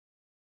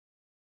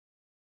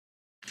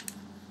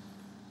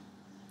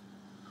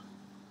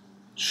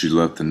She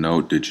left a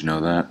note, did you know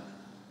that?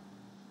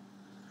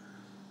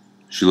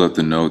 She left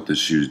a note that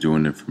she was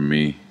doing it for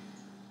me.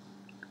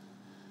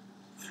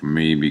 For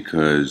me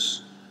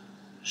because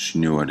she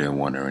knew I didn't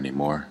want her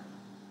anymore.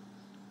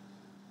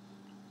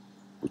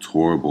 What's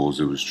horrible is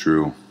it was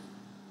true.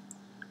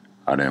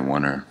 I didn't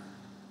want her.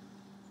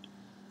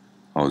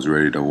 I was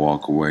ready to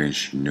walk away and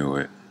she knew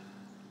it.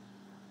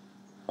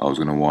 I was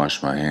gonna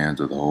wash my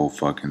hands of the whole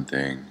fucking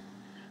thing,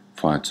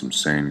 find some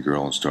sane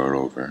girl and start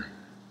over.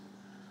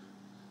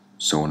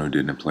 Someone who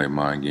didn't play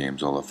mind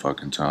games all the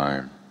fucking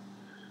time.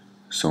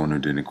 Someone who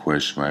didn't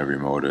question my every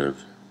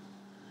motive.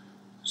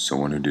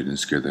 Someone who didn't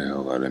scare the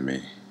hell out of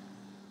me.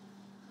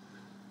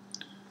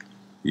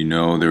 You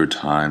know, there were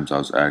times I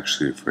was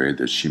actually afraid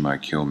that she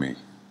might kill me.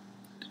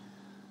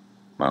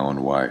 My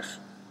own wife.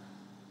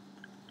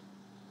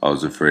 I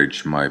was afraid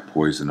she might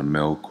poison the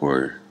milk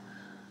or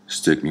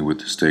stick me with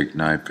a steak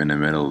knife in the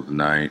middle of the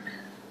night.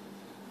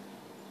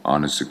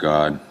 Honest to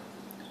God,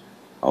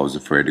 I was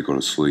afraid to go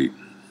to sleep.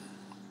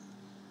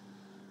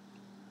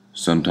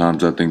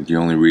 Sometimes I think the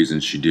only reason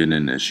she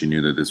didn't is she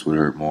knew that this would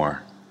hurt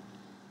more.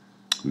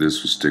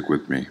 This would stick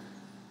with me.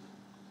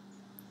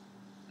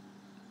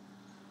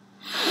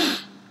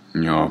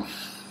 You know,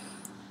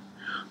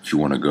 if you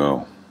want to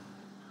go,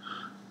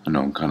 I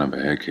know I'm kind of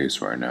a head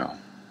case right now.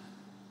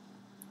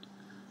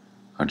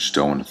 I just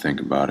don't want to think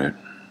about it.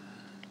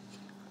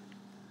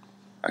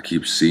 I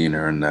keep seeing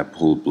her in that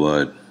pool of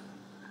blood,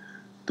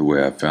 the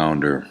way I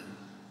found her,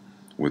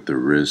 with her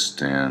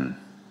wrist and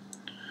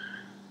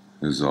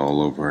is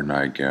all over her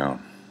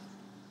nightgown.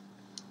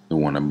 The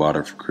one I bought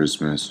her for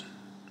Christmas.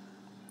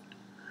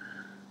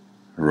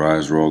 Her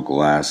eyes were all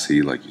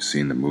glassy like you see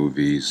in the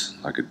movies,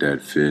 like a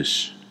dead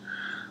fish.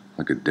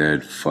 Like a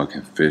dead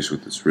fucking fish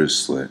with its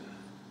wrist slit.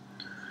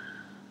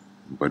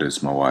 But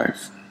it's my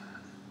wife.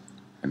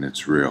 And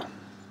it's real.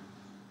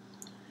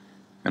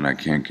 And I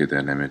can't get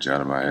that image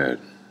out of my head.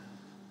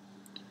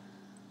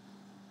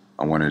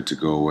 I want it to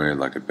go away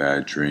like a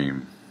bad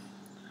dream.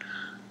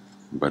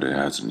 But it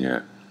hasn't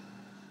yet.